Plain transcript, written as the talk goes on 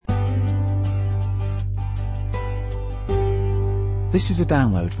This is a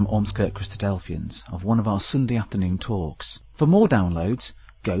download from Ormskirk Christadelphians of one of our Sunday afternoon talks. For more downloads,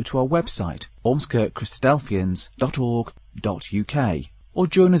 go to our website ormskirkchristadelphians.org.uk or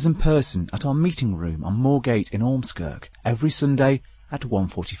join us in person at our meeting room on Moorgate in Ormskirk every Sunday at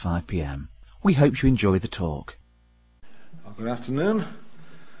 1:45 p.m. We hope you enjoy the talk. Good afternoon.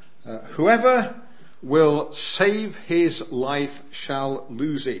 Whoever will save his life shall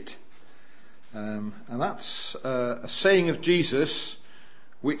lose it. And that's a saying of Jesus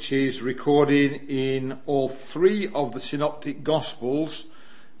which is recorded in all three of the synoptic gospels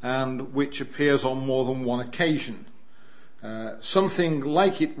and which appears on more than one occasion. Something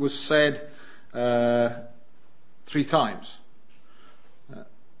like it was said 3 times.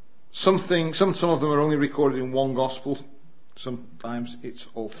 Some of them are only recorded in one gospel. Sometimes it's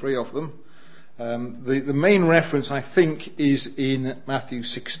all 3 of them. The main reference, I think, is in Matthew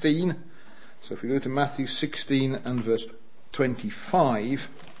 16. So if we go to Matthew 16 and verse 25,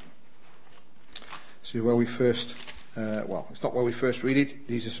 this is where we first, it's not where we first read it.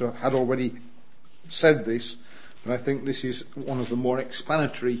 Jesus had already said this, but I think this is one of the more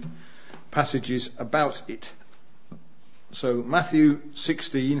explanatory passages about it. So Matthew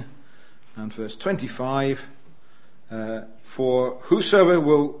 16 and verse 25, for whosoever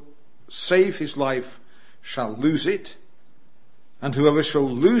will save his life shall lose it, and whoever shall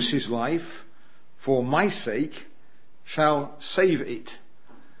lose his life for my sake shall save it.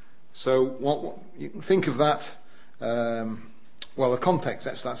 So what you can think of that, the context,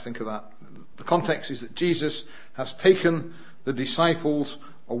 let's think of that. The context is that Jesus has taken the disciples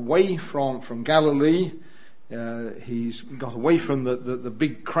away from Galilee. He's got away from the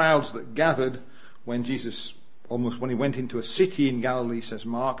big crowds that gathered when Jesus, almost when he went into a city in Galilee, says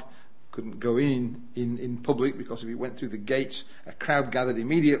Mark, couldn't go in public, because if he went through the gates, a crowd gathered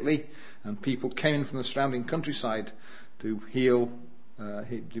immediately, and people came in from the surrounding countryside to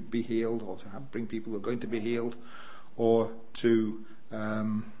be healed, or to bring people who are going to be healed, or to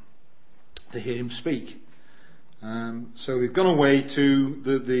hear him speak. So we've gone away to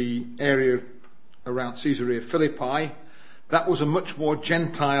the area around Caesarea Philippi. That was a much more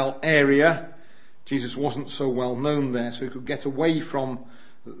Gentile area. Jesus wasn't so well known there, so he could get away from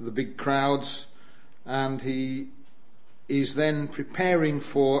the big crowds, and he is then preparing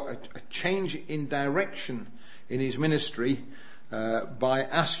for a change in direction in his ministry by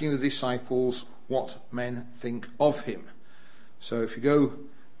asking the disciples what men think of him. So if you go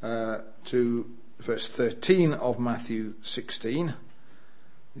to verse 13 of Matthew 16,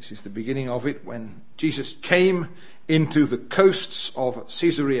 this is the beginning of it. When Jesus came into the coasts of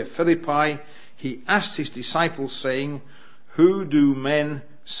Caesarea Philippi, he asked his disciples, saying, who do men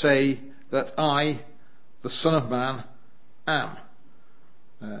say that I, the Son of Man, am?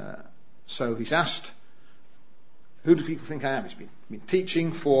 So he's asked, who do people think I am? He's been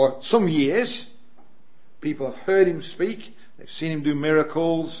teaching for some years. People have heard him speak. They've seen him do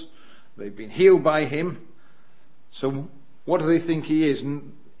miracles. They've been healed by him. So what do they think he is?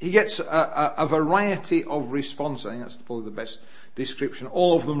 And he gets a variety of responses. I think that's probably the best description.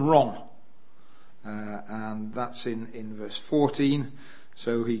 All of them wrong. And that's in verse 14.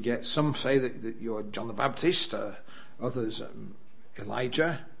 So he gets, some say that you're John the Baptist, others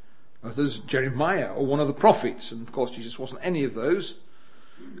Elijah, others Jeremiah, or one of the prophets. And of course Jesus wasn't any of those.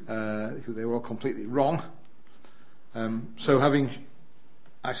 They were all completely wrong. So having,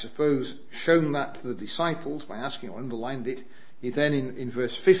 I suppose, shown that to the disciples by asking or underlined it, he then in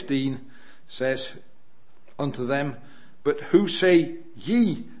verse 15 says unto them, but who say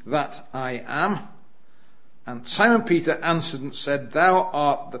ye that I am? And Simon Peter answered and said, thou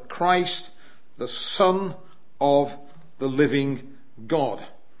art the Christ, the Son of the living God.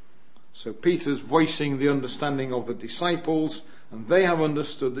 So Peter's voicing the understanding of the disciples, and they have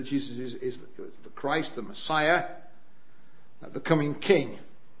understood that Jesus is the Christ, the Messiah, the coming King.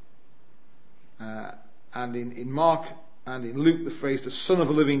 And in Mark and in Luke, the phrase the Son of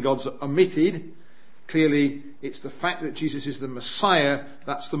the living God's omitted. Clearly, it's the fact that Jesus is the Messiah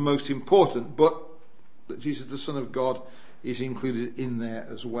that's the most important, but that Jesus, the Son of God, is included in there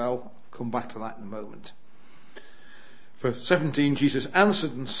as well. I'll come back to that in a moment. Verse 17, Jesus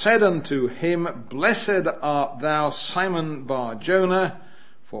answered and said unto him, blessed art thou, Simon Bar-Jonah,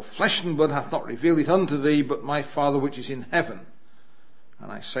 for flesh and blood hath not revealed it unto thee, but my Father which is in heaven. And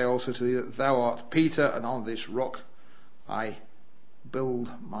I say also to thee that thou art Peter, and on this rock I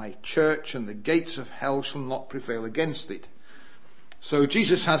build my church, and the gates of hell shall not prevail against it. So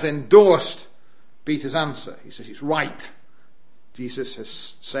Jesus has endorsed Peter's answer. He says it's right. Jesus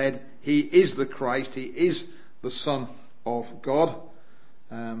has said he is the Christ, he is the Son of God.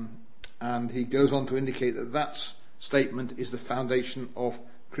 And he goes on to indicate that that's statement is the foundation of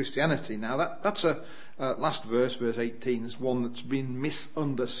Christianity. Now that's a last verse 18, is one that's been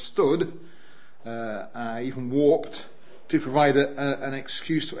misunderstood, even warped, to provide an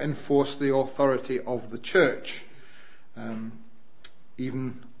excuse to enforce the authority of the church,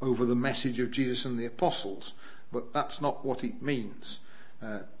 even over the message of Jesus and the apostles. But that's not what it means.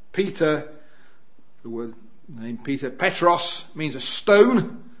 Peter, the name Peter, Petros, means a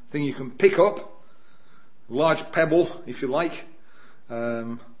stone, thing you can pick up, a large pebble, if you like.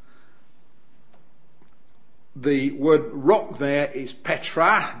 The word rock there is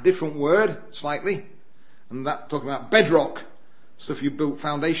Petra, different word, slightly. And that talking about bedrock, stuff you built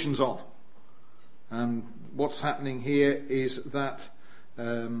foundations on. And what's happening here is that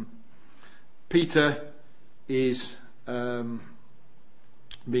Peter is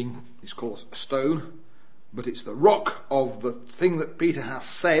it's called a stone, but it's the rock of the thing that Peter has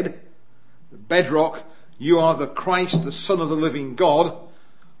said, the bedrock. You are the Christ, the Son of the living God,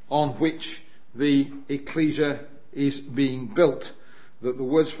 on which the ecclesia is being built. The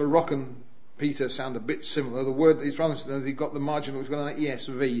words for rock and Peter sound a bit similar. The word is rather similar. You've got the marginal, it's got an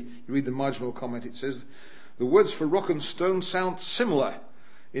ESV. You read the marginal comment, it says the words for rock and stone sound similar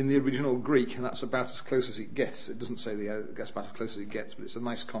in the original Greek, and that's about as close as it gets. It doesn't say that's about as close as it gets, but it's a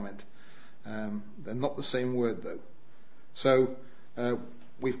nice comment. They're not the same word though. So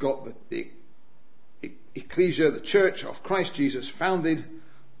we've got the ecclesia, the church of Christ Jesus, founded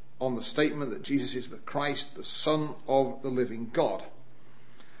on the statement that Jesus is the Christ, the Son of the living God.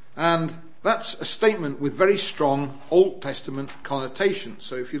 And that's a statement with very strong Old Testament connotations.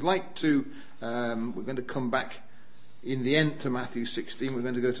 So if you'd like to, we're going to come back in the end to Matthew 16. We're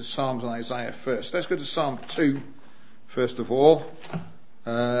going to go to Psalms and Isaiah first. Let's go to Psalm 2 first of all,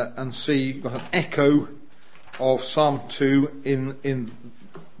 and see, you've got an echo of Psalm 2 in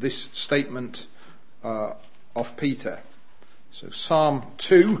this statement of Peter. So Psalm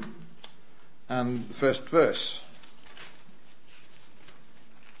 2 and the first verse.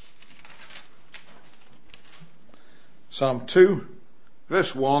 Psalm 2,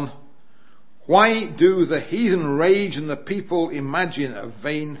 verse 1. Why do the heathen rage and the people imagine a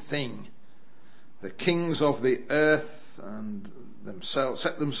vain thing? The kings of the earth and themselves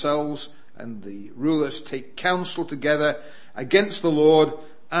set themselves, and the rulers take counsel together against the Lord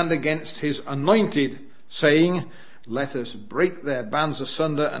and against his anointed, saying, let us break their bands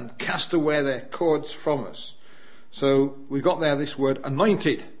asunder and cast away their cords from us. So we've got there this word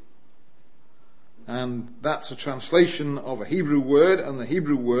anointed. And that's a translation of a Hebrew word, and the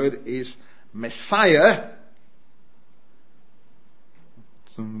Hebrew word is Messiah.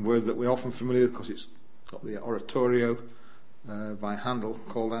 It's a word that we're often familiar with because it's got the oratorio by Handel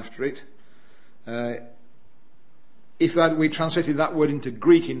called after it. If we translated that word into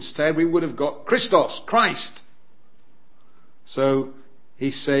Greek instead, we would have got Christos, Christ. So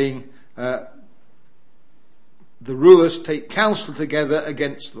he's saying the rulers take counsel together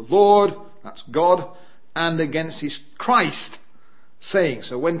against the Lord, that's God, and against his Christ, saying.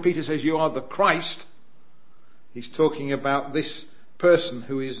 So when Peter says you are the Christ, he's talking about this person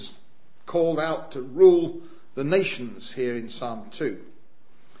who is called out to rule the nations here in Psalm 2.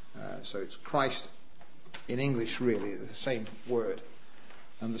 So it's Christ in English, really, the same word.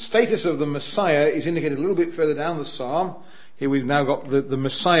 And the status of the Messiah is indicated a little bit further down the psalm. Here we've now got the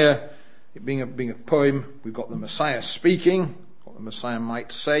Messiah, it being a poem, we've got the Messiah speaking, what the Messiah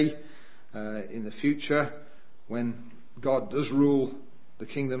might say in the future when God does rule the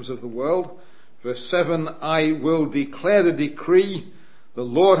kingdoms of the world. Verse 7, I will declare the decree. The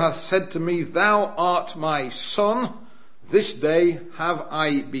Lord hath said to me, thou art my son. This day have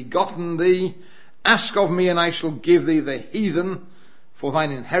I begotten thee. Ask of me, and I shall give thee the heathen for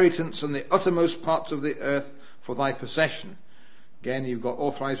thine inheritance, and the uttermost parts of the earth for thy possession. Again, you've got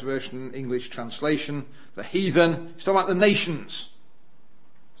Authorized Version, English translation. The heathen, it's talking about the nations.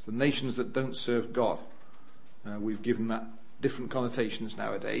 It's the nations that don't serve God. We've given that different connotations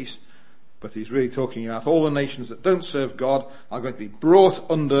nowadays. But he's really talking about all the nations that don't serve God are going to be brought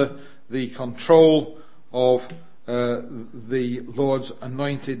under the control of the Lord's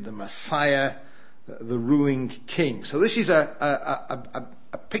anointed, the Messiah, the ruling king. So this is a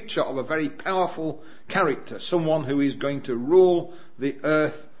picture of a very powerful character, someone who is going to rule the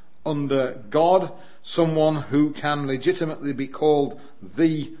earth under God, someone who can legitimately be called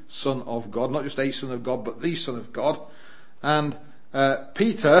the Son of God, not just a Son of God, but the Son of God. And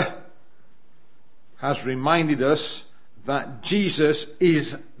Peter has reminded us that Jesus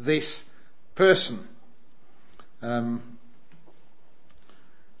is this person.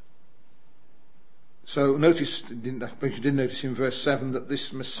 So notice, I suppose you did notice in verse 7 that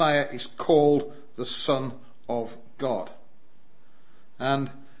this Messiah is called the Son of God.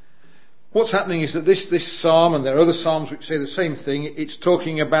 And what's happening is that this psalm, and there are other psalms which say the same thing, it's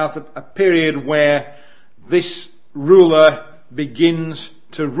talking about a period where this ruler begins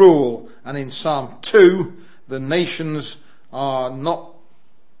to rule. And in Psalm 2, the nations are not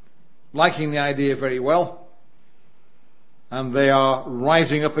liking the idea very well, and they are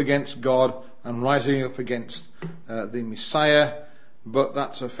rising up against God and rising up against the Messiah. But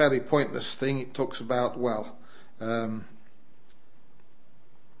that's a fairly pointless thing. It talks about,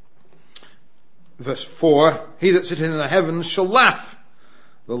 verse 4, he that sitteth in the heavens shall laugh,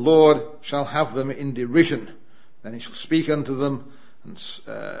 the Lord shall have them in derision. Then he shall speak unto them and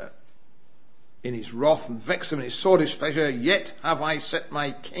in his wrath, and vex them in his sore displeasure. Yet have I set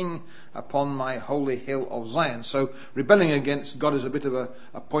my king upon my holy hill of Zion. So rebelling against God is a bit of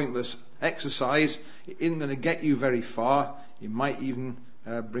a pointless exercise. It isn't going to get you very far. It might even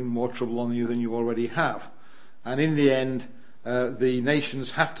bring more trouble on you than you already have. And in the end, the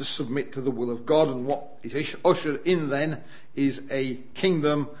nations have to submit to the will of God, and what is ushered in then is a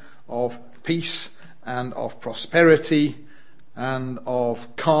kingdom of peace and of prosperity and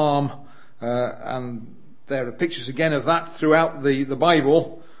of calm, and there are pictures again of that throughout the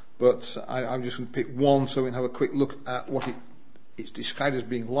Bible, but I'm just going to pick one so we can have a quick look at what it's described as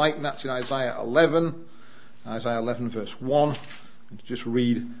being like, and that's in Isaiah 11 verse 1. Just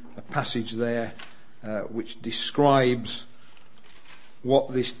read a passage there which describes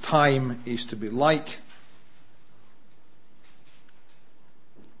what this time is to be like.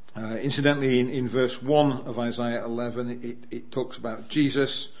 Incidentally, in verse 1 of Isaiah 11, it talks about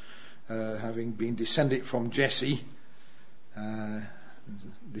Jesus having been descended from Jesse, one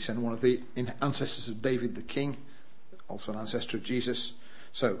of the ancestors of David the king, also an ancestor of Jesus.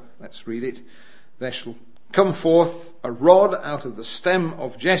 So let's read it. There shall come forth a rod out of the stem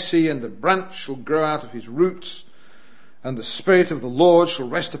of Jesse, and a branch shall grow out of his roots. And the Spirit of the Lord shall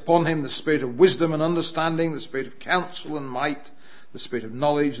rest upon him, the Spirit of wisdom and understanding, the Spirit of counsel and might, the Spirit of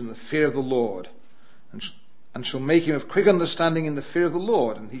knowledge and the fear of the Lord. And shall make him of quick understanding in the fear of the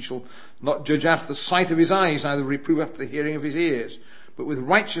Lord. And he shall not judge after the sight of his eyes, neither reprove after the hearing of his ears. But with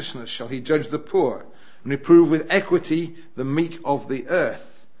righteousness shall he judge the poor, and reprove with equity the meek of the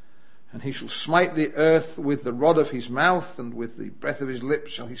earth. And he shall smite the earth with the rod of his mouth, and with the breath of his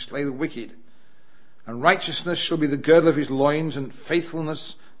lips shall he slay the wicked. And righteousness shall be the girdle of his loins, and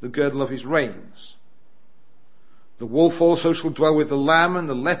faithfulness the girdle of his reins. The wolf also shall dwell with the lamb, and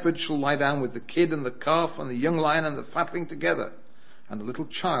the leopard shall lie down with the kid and the calf, and the young lion and the fatling together, and the little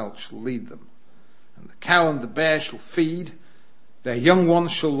child shall lead them. And the cow and the bear shall feed, their young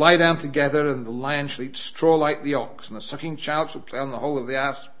ones shall lie down together, and the lion shall eat straw like the ox, and the sucking child shall play on the hole of the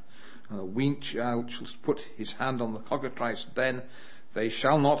asp, and the weaned child shall put his hand on the cockatrice den. They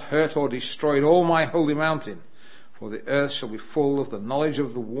shall not hurt or destroy all my holy mountain, for the earth shall be full of the knowledge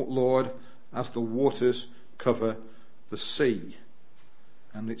of the Lord, as the waters cover the sea.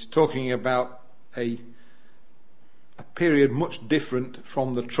 And it's talking about a period much different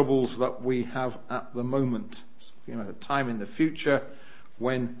from the troubles that we have at the moment. It's talking about a time in the future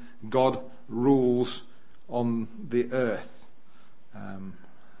when God rules on the earth,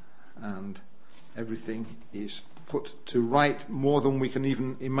 and everything is put to right more than we can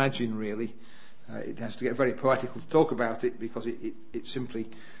even imagine, really. It has to get very poetical to talk about it, because it simply,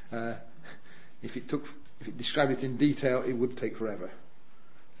 if it described it in detail, it would take forever.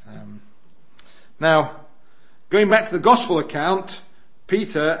 Now, going back to the gospel account,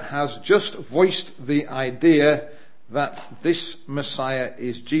 Peter has just voiced the idea that this Messiah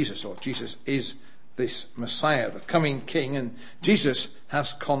is Jesus, or Jesus is this Messiah, the coming King, and Jesus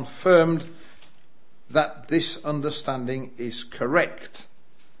has confirmed that this understanding is correct.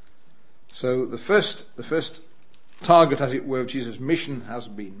 So the first target, as it were, of Jesus' mission has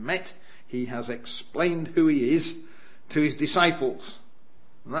been met. He has explained who he is to his disciples.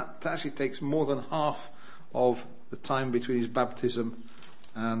 And that actually takes more than half of the time between his baptism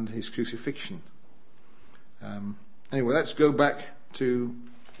and his crucifixion. Anyway, let's go back to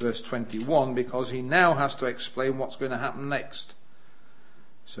verse 21, because he now has to explain what's going to happen next.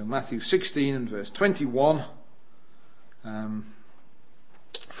 So Matthew 16 and verse 21.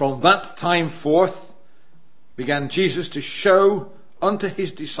 From that time forth began Jesus to show unto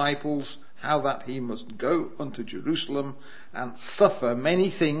his disciples how that he must go unto Jerusalem and suffer many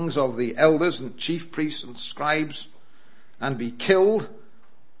things of the elders and chief priests and scribes, and be killed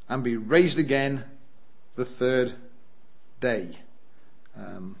and be raised again the third day.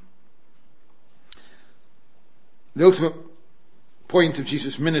 The ultimate point of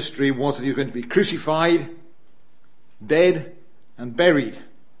Jesus' ministry was that he was going to be crucified, dead, and buried,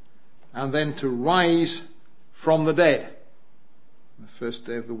 and then to rise from the dead, the first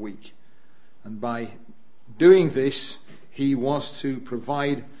day of the week. And by doing this, he was to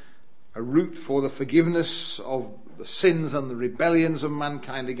provide a route for the forgiveness of the sins and the rebellions of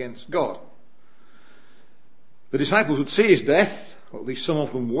mankind against God. The disciples would see his death, or at least some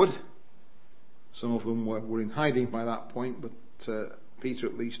of them would. Some of them were in hiding by that point, but Peter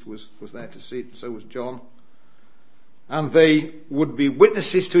at least was there to see it, and so was John. And they would be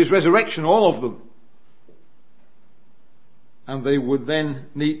witnesses to his resurrection, all of them. And they would then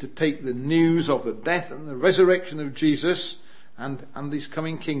need to take the news of the death and the resurrection of Jesus and his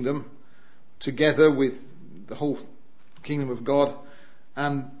coming kingdom together with the whole kingdom of God,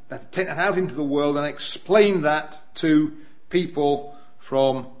 and take that out into the world and explain that to people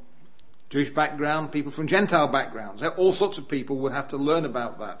from Jewish background, people from Gentile backgrounds. All sorts of people would have to learn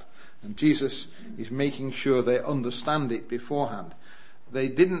about that. And Jesus is making sure they understand it beforehand. They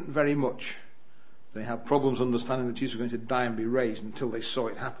didn't very much. They had problems understanding that Jesus was going to die and be raised until they saw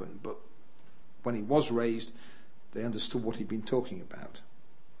it happen. But when he was raised, they understood what he'd been talking about.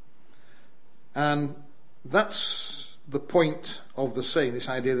 And that's the point of the saying, this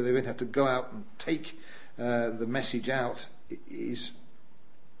idea that they're going to have to go out and take the message out is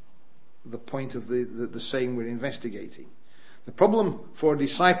the point of the saying we're investigating. The problem for a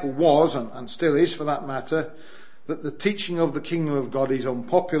disciple was, and still is for that matter, that the teaching of the kingdom of God is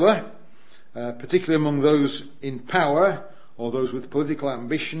unpopular, particularly among those in power or those with political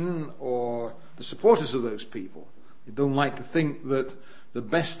ambition or the supporters of those people. They don't like to think that the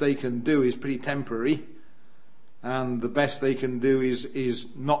best they can do is pretty temporary, and the best they can do is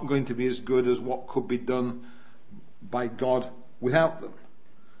not going to be as good as what could be done by God without them.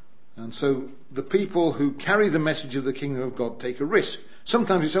 And so the people who carry the message of the kingdom of God take a risk.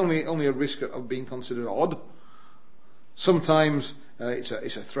 Sometimes it's only a risk of being considered odd. Sometimes it's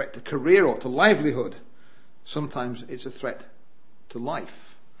a threat to career or to livelihood. Sometimes it's a threat to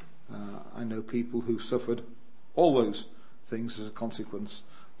life. I know people who suffered all those things as a consequence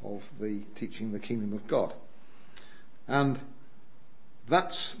of the teaching the kingdom of God. And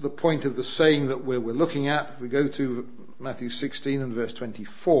that's the point of the saying that we're looking at. We go to Matthew 16 and verse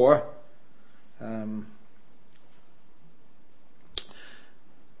 24.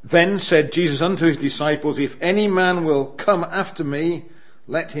 Then said Jesus unto his disciples, If any man will come after me,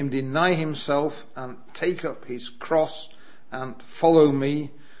 let him deny himself and take up his cross and follow me.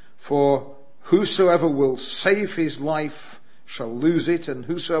 For whosoever will save his life shall lose it, and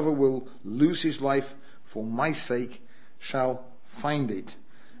whosoever will lose his life for my sake shall find it.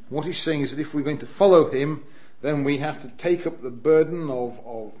 What he's saying is that if we're going to follow him, then we have to take up the burden of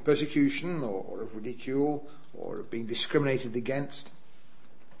persecution or of ridicule or of being discriminated against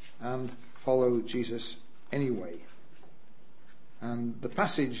and follow Jesus anyway. And the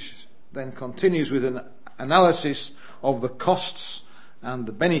passage then continues with an analysis of the costs and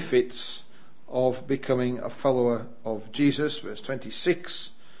the benefits of becoming a follower of Jesus. Verse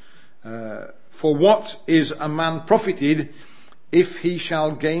 26, For what is a man profited if he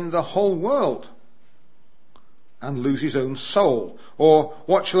shall gain the whole world and lose his own soul? Or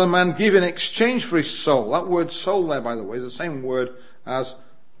what shall a man give in exchange for his soul? That word soul there, by the way, is the same word as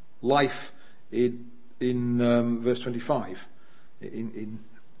life in verse 25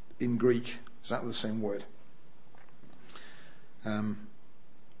 in Greek. Exactly the same word.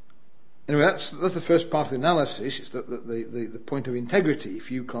 Anyway, that's the first part of the analysis. It's the point of integrity. If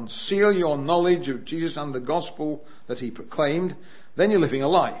you conceal your knowledge of Jesus and the gospel that he proclaimed, then you're living a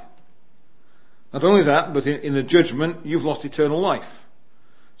lie. Not only that, but in the judgment, you've lost eternal life.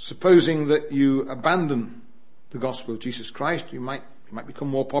 Supposing that you abandon the gospel of Jesus Christ, you might become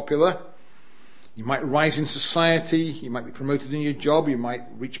more popular. You might rise in society. You might be promoted in your job. You might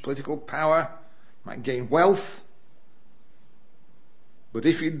reach political power. You might gain wealth. But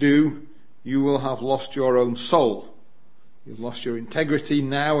if you do, you will have lost your own soul. You've lost your integrity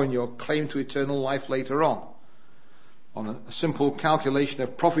now and your claim to eternal life later on. On a simple calculation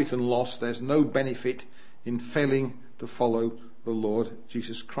of profit and loss, there's no benefit in failing to follow the Lord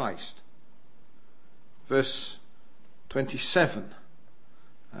Jesus Christ. Verse 27.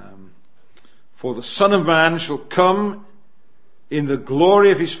 For the Son of Man shall come in the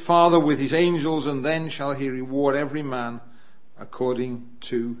glory of his Father with his angels, and then shall he reward every man according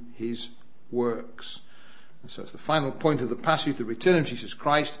to his works. And so it's the final point of the passage, the return of Jesus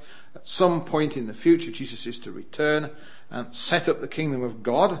Christ. At some point in the future, Jesus is to return and set up the kingdom of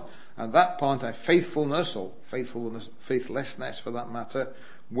God. At that point, our faithfulness, or faithlessness for that matter,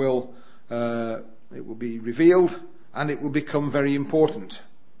 it will be revealed, and it will become very important.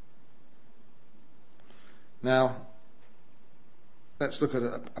 Now, let's look at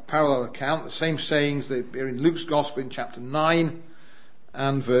a parallel account. The same sayings, they appear in Luke's Gospel in chapter 9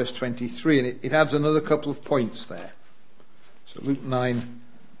 and verse 23. And it adds another couple of points there. So Luke 9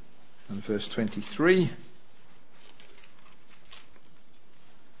 and verse 23.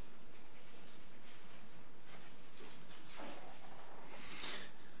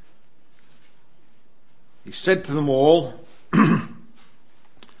 He said to them all,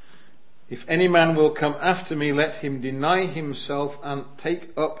 if any man will come after me, let him deny himself and take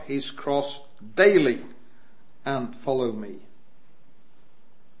up his cross daily and follow me.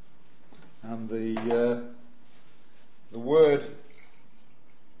 And the word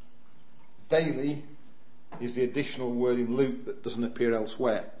daily is the additional word in Luke that doesn't appear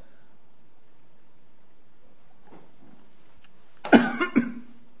elsewhere.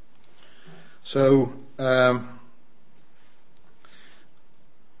 So,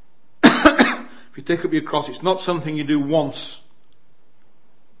 if you take up your cross, it's not something you do once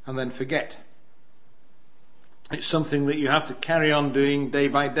and then forget. It's something that you have to carry on doing day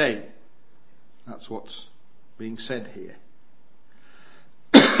by day. That's what's being said here.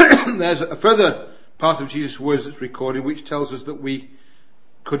 There's a further part of Jesus' words that's recorded which tells us that we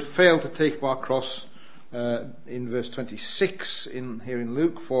could fail to take up our cross in verse 26 here in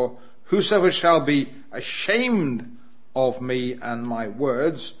Luke. For whosoever shall be ashamed of me and my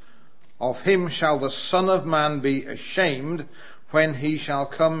words, of him shall the Son of Man be ashamed when he shall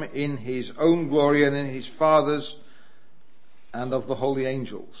come in his own glory and in his Father's and of the holy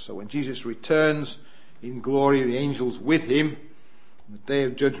angels. So when Jesus returns in glory, the angels with him, on the day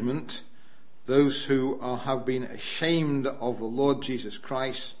of judgment, those who have been ashamed of the Lord Jesus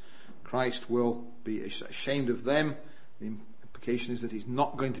Christ, Christ will be ashamed of them. The implication is that he's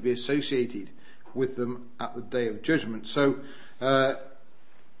not going to be associated with them at the day of judgment. So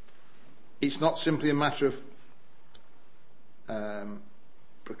it's not simply a matter of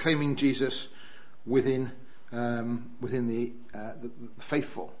proclaiming Jesus within the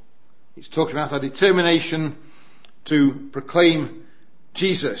faithful. It's talking about our determination to proclaim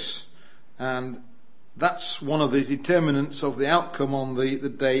Jesus, and that's one of the determinants of the outcome on the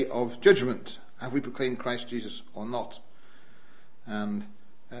day of judgment. Have we proclaimed Christ Jesus or not? And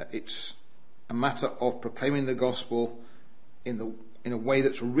it's a matter of proclaiming the gospel in a way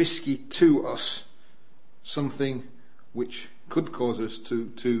that's risky to us, something which could cause us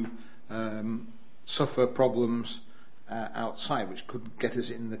to suffer problems outside, which could get us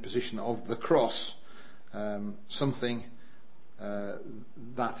in the position of the cross, something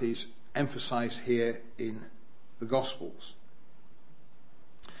that is emphasized here in the Gospels.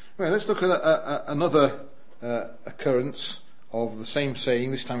 Well, let's look at another occurrence of the same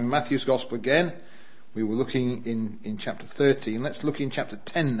saying, this time in Matthew's Gospel again. We were looking in chapter 13. Let's look in chapter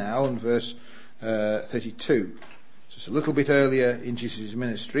 10 now and verse 32. So it's a little bit earlier in Jesus'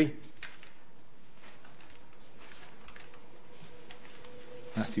 ministry.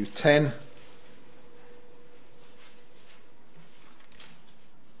 Matthew 10.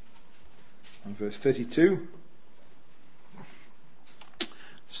 And verse 32.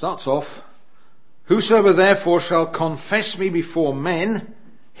 Starts off, whosoever therefore shall confess me before men,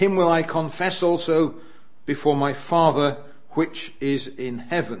 him will I confess also before my Father which is in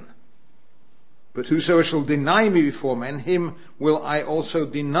heaven. But whosoever shall deny me before men, him will I also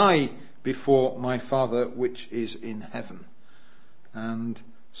deny before my Father which is in heaven. And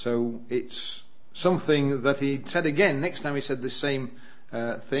so it's something that he said again next time he said the same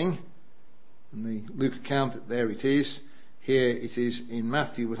thing. In the Luke account, there it is. Here it is in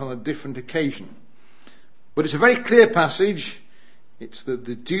Matthew, but on a different occasion. But it's a very clear passage. It's the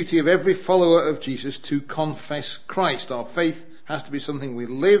duty of every follower of Jesus to confess Christ. Our faith has to be something we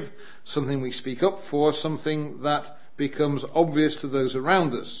live, something we speak up for, something that becomes obvious to those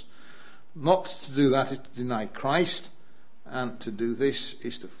around us. Not to do that is to deny Christ, and to do this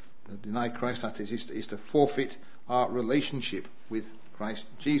is to deny Christ, that is to forfeit our relationship with Christ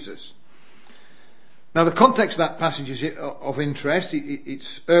Jesus. Now, the context of that passage is of interest.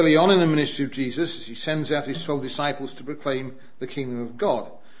 It's early on in the ministry of Jesus, as he sends out his 12 disciples to proclaim the kingdom of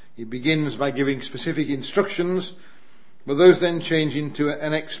God. He begins by giving specific instructions, but those then change into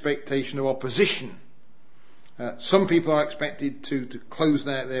an expectation of opposition. Some people are expected to close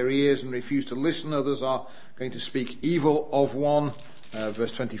their ears and refuse to listen. Others are going to speak evil of one.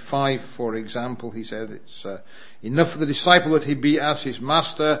 Verse 25, for example, he said, it's enough for the disciple that he be as his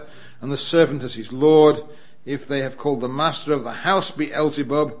master and the servant as his Lord. If they have called the master of the house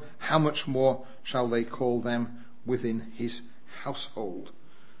Beelzebub, how much more shall they call them within his household?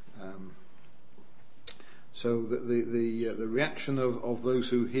 So the reaction of those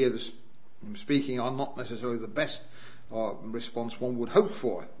who hear him speaking are not necessarily the best response one would hope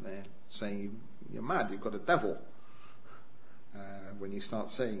for. They're saying, you're mad, you've got a devil, when you start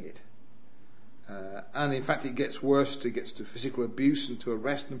saying it. And in fact it gets worse. It gets to physical abuse and to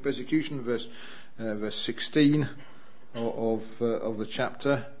arrest and persecution. Verse 16 of the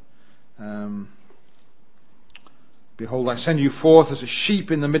chapter. Behold, I send you forth as a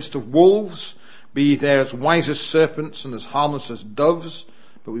sheep in the midst of wolves. Be ye there as wise as serpents and as harmless as doves.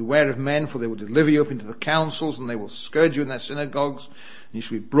 But beware of men, for they will deliver you up into the councils, and they will scourge you in their synagogues. And you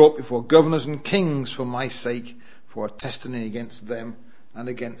shall be brought before governors and kings for my sake, for a testimony against them and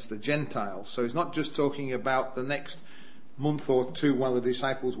against the Gentiles. So he's not just talking about the next month or two while the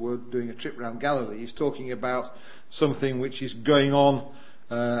disciples were doing a trip around Galilee. He's talking about something which is going on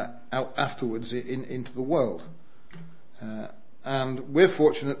out afterwards into the world. And we're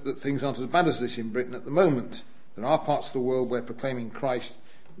fortunate that things aren't as bad as this in Britain at the moment. There are parts of the world where proclaiming Christ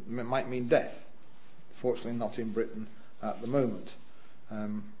might mean death. Fortunately not in Britain at the moment.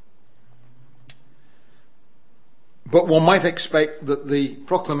 But one might expect that the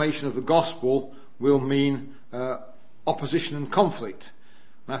proclamation of the gospel will mean opposition and conflict.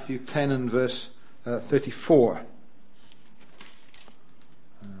 Matthew 10 and verse 34.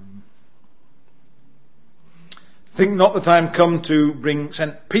 Think not that I am come to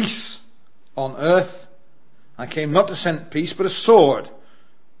send peace on earth. I came not to send peace, but a sword.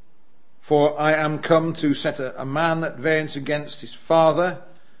 For I am come to set a man at variance against his father,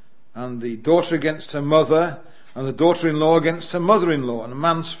 and the daughter against her mother, and the daughter-in-law against her mother-in-law, and a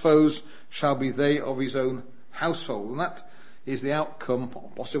man's foes shall be they of his own household. And that is the outcome,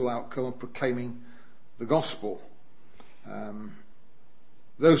 possible outcome, of proclaiming the gospel.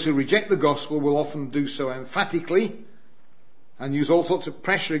 Those who reject the gospel will often do so emphatically and use all sorts of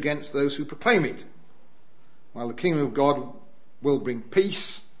pressure against those who proclaim it. While the kingdom of God will bring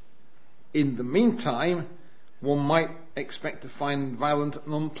peace, in the meantime, one might expect to find violent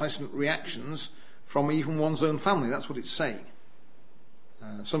and unpleasant reactions from even one's own family. That's what it's saying.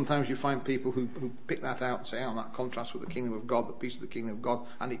 Sometimes you find people who pick that out and say, oh, that contrasts with the kingdom of God, the peace of the kingdom of God,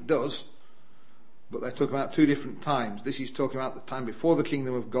 and it does. But they're talking about two different times. This is talking about the time before the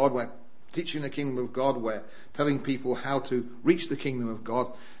kingdom of God, where teaching the kingdom of God, where telling people how to reach the kingdom of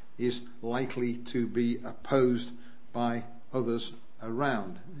God is likely to be opposed by others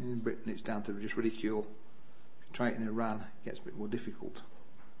around. In Britain it's down to just ridicule. If you try it in Iran, it gets a bit more difficult.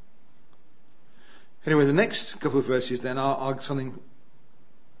 Anyway, the next couple of verses then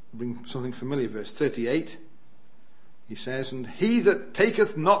bring something familiar. Verse 38, he says, and he that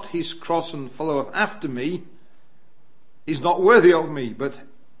taketh not his cross and followeth after me is not worthy of me,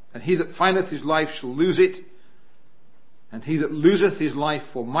 and he that findeth his life shall lose it, and he that loseth his life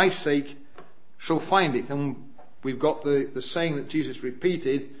for my sake shall find it. And we've got the saying that Jesus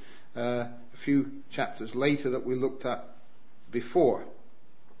repeated a few chapters later that we looked at before.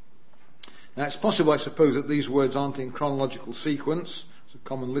 Now it's possible, I suppose, that these words aren't in chronological sequence. It's a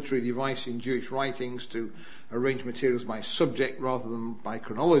common literary device in Jewish writings to arrange materials by subject rather than by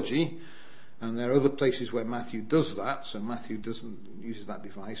chronology. And there are other places where Matthew does that, so Matthew uses that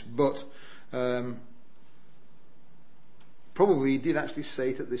device. But probably he did actually say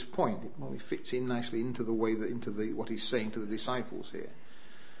it at this point. It fits in nicely into what he's saying to the disciples here.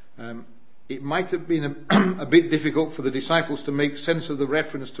 It might have been a bit difficult for the disciples to make sense of the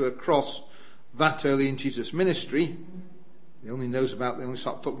reference to a cross that early in Jesus' ministry. They only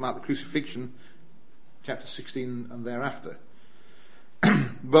start talking about the crucifixion, chapter 16 and thereafter.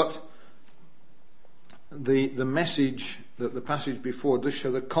 But the message that the passage before does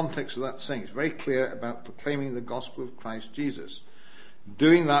show the context of that saying. It's very clear about proclaiming the gospel of Christ Jesus.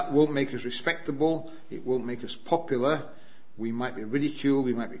 Doing that won't make us respectable. It won't make us popular. We might be ridiculed.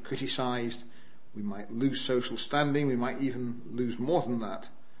 We might be criticised. We might lose social standing. We might even lose more than that.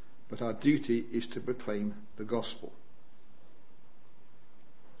 But our duty is to proclaim the gospel.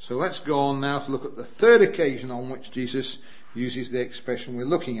 So let's go on now to look at the third occasion on which Jesus uses the expression we're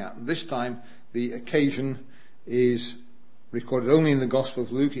looking at. And this time the occasion is recorded only in the Gospel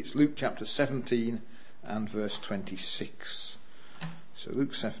of Luke. It's Luke chapter 17 and verse 26. So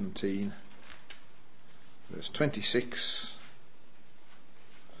Luke 17, verse 26.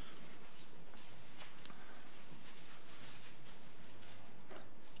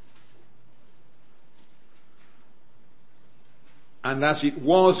 And as it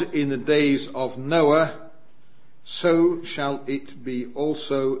was in the days of Noah, so shall it be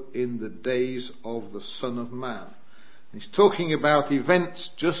also in the days of the Son of Man. He's talking about events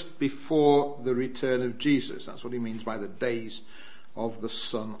just before the return of Jesus. That's what he means by the days of the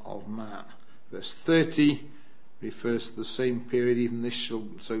Son of Man. Verse 30 refers to the same period. Even this shall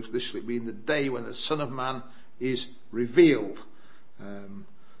be in the day when the Son of Man is revealed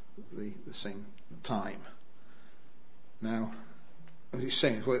the same time. Now, as he's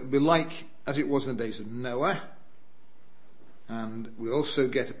saying, well, it'll be like as it was in the days of Noah, and we also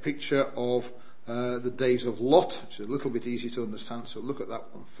get a picture of the days of Lot, which is a little bit easier to understand, so look at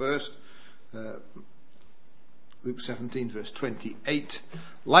that one first. Luke 17 verse 28.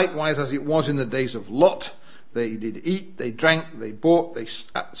 Likewise as it was in the days of Lot, they did eat, they drank, they bought, they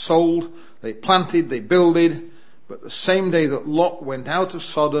sold, they planted, they builded. But the same day that Lot went out of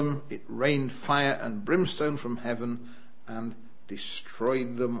Sodom, it rained fire and brimstone from heaven and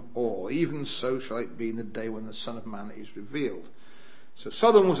destroyed them all. Even so shall it be in the day when the Son of Man is revealed. So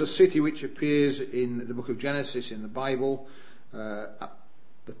Sodom was a city which appears in the book of Genesis in the Bible at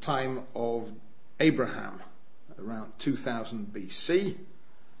the time of Abraham, around 2000 BC.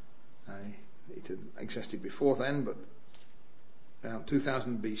 It had existed before then, but around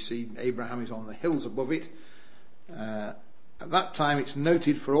 2000 BC, Abraham is on the hills above it. At that time, it's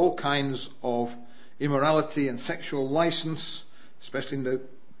noted for all kinds of immorality and sexual license, especially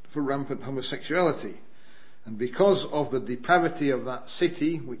for rampant homosexuality. And because of the depravity of that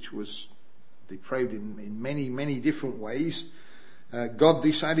city, which was depraved in many, many different ways, God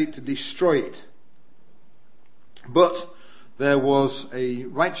decided to destroy it. But there was a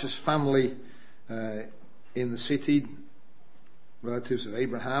righteous family in the city, relatives of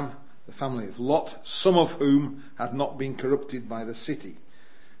Abraham, the family of Lot, some of whom had not been corrupted by the city.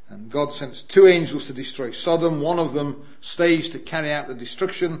 And God sends two angels to destroy Sodom. One of them stays to carry out the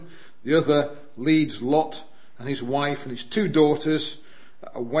destruction. The other leads Lot and his wife and his two daughters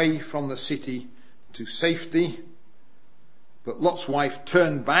away from the city to safety. But Lot's wife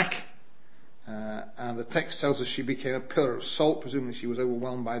turned back, and the text tells us she became a pillar of salt. Presumably she was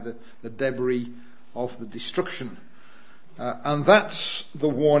overwhelmed by the debris of the destruction. And that's the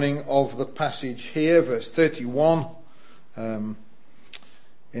warning of the passage here, verse 31.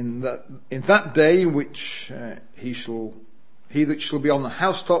 In that day which he that shall be on the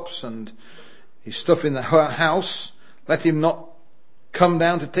housetops and his stuff in the house, let him not come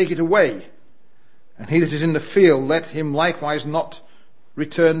down to take it away. And he that is in the field, let him likewise not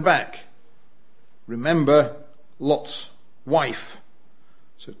return back. Remember Lot's wife.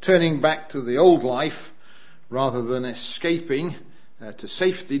 So turning back to the old life, rather than escaping to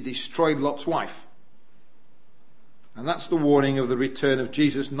safety, destroyed Lot's wife. And that's the warning of the return of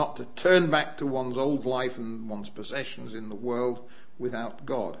Jesus, not to turn back to one's old life and one's possessions in the world without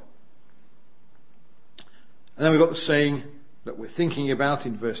God. And then we've got the saying that we're thinking about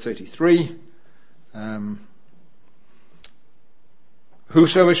in verse 33.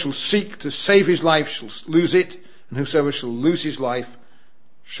 Whosoever shall seek to save his life shall lose it, and whosoever shall lose his life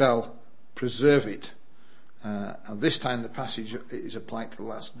shall preserve it. And this time the passage is applied to the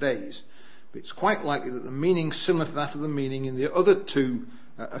last days. But it's quite likely that the meaning is similar to that of the meaning in the other two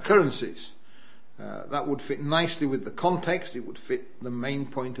occurrences. That would fit nicely with the context. It would fit the main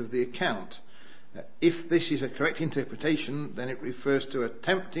point of the account. If this is a correct interpretation, then it refers to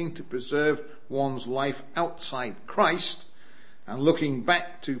attempting to preserve one's life outside Christ and looking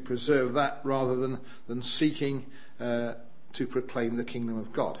back to preserve that rather than seeking to proclaim the kingdom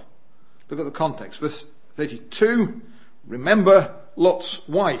of God. Look at the context. Verse 32, remember Lot's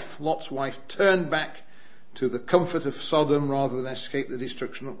wife. Lot's wife turned back to the comfort of Sodom rather than escape the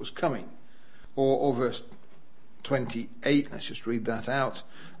destruction that was coming. Or verse 28, let's just read that out.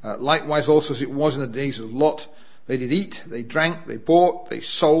 Likewise also as it was in the days of Lot, they did eat, they drank, they bought, they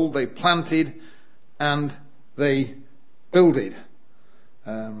sold, they planted, and they builded.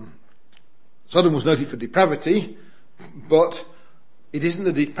 Sodom was noted for depravity, but it isn't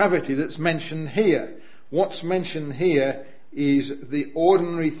the depravity that's mentioned here. What's mentioned here is the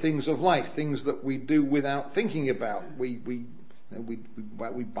ordinary things of life, things that we do without thinking about. We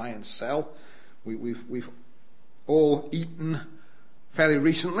buy and sell. We've all eaten fairly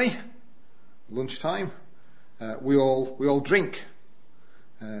recently, lunchtime. We all drink.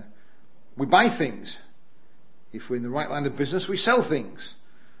 We buy things. If we're in the right line of business, we sell things.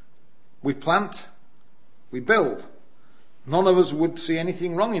 We plant. We build. None of us would see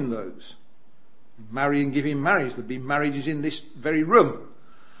anything wrong in those. Marry and give in marriage. There'd be marriages in this very room.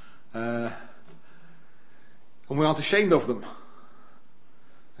 And we aren't ashamed of them.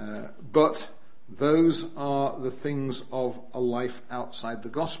 But those are the things of a life outside the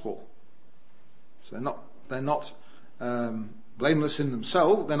gospel. So they're not blameless in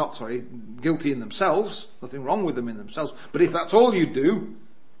themselves. They're not, guilty in themselves. Nothing wrong with them in themselves. But if that's all you do,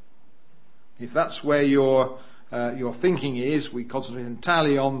 if that's where your thinking is, we concentrate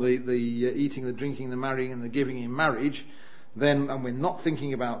entirely on the eating, the drinking, the marrying, and the giving in marriage, then, and we're not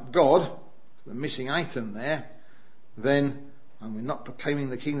thinking about God, the missing item there, then, and we're not proclaiming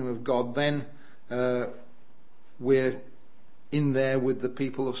the kingdom of God, then we're in there with the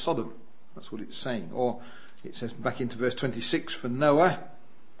people of Sodom. That's what it's saying. Or it says back into verse 26, for Noah,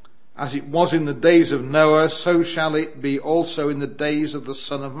 as it was in the days of Noah, so shall it be also in the days of the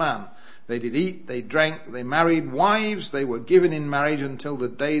Son of Man. They did eat, they drank, they married wives, they were given in marriage until the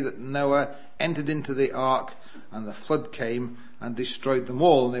day that Noah entered into the ark, and the flood came and destroyed them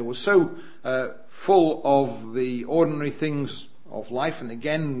all. And they were so full of the ordinary things of life. And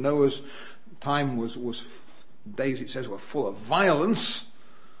again, Noah's time was days, it says, were full of violence.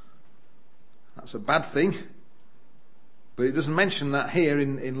 That's a bad thing. But it doesn't mention that here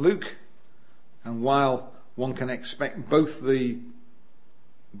in Luke. And while one can expect both the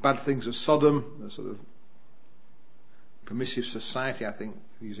bad things of Sodom, the sort of permissive society, I think,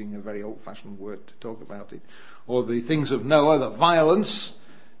 using a very old-fashioned word to talk about it, or the things of Noah, the violence,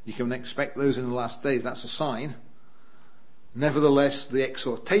 you can expect those in the last days. That's a sign. Nevertheless, the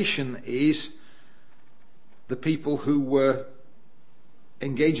exhortation is the people who were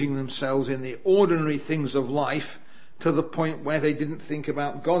engaging themselves in the ordinary things of life to the point where they didn't think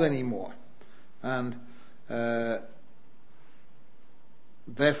about God anymore. And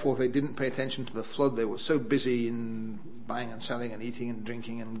therefore they didn't pay attention to the flood. They were so busy in buying and selling and eating and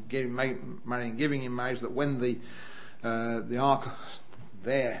drinking and marrying, giving in marriage, that when the ark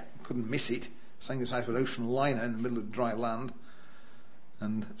there, couldn't miss it, sang aside for an ocean liner in the middle of dry land,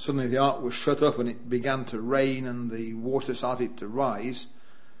 and suddenly the ark was shut up and it began to rain and the water started to rise,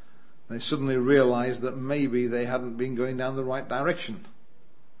 they suddenly realized that maybe they hadn't been going down the right direction.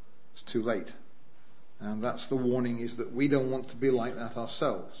 It's too late. And that's the warning, is that we don't want to be like that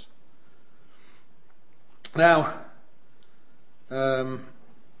ourselves. Now, there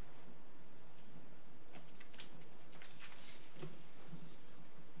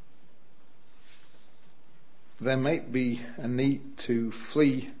might be a need to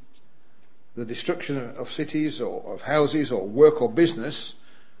flee the destruction of cities or of houses or work or business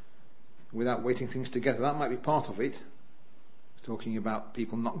without waiting things together. That might be part of it. Talking about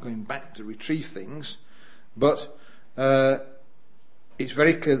people not going back to retrieve things. But it's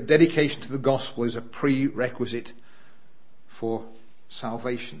very clear that dedication to the gospel is a prerequisite for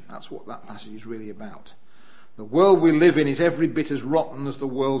salvation. That's what that passage is really about. The world we live in is every bit as rotten as the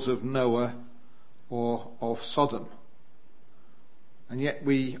worlds of Noah or of Sodom. And yet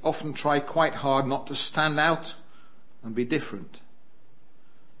we often try quite hard not to stand out and be different.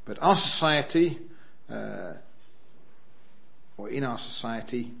 But our society, or in our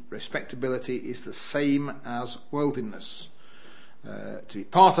society, respectability is the same as worldliness. To be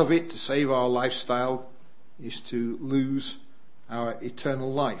part of it, to save our lifestyle, is to lose our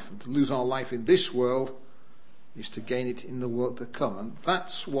eternal life. And to lose our life in this world is to gain it in the world to come. And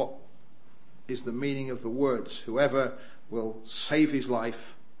that's what is the meaning of the words. Whoever will save his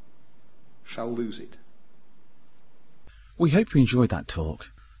life shall lose it. We hope you enjoyed that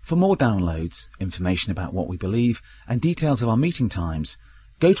talk. For more downloads, information about what we believe, and details of our meeting times,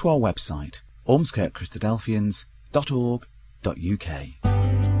 go to our website, ormskirkchristadelphians.org.uk.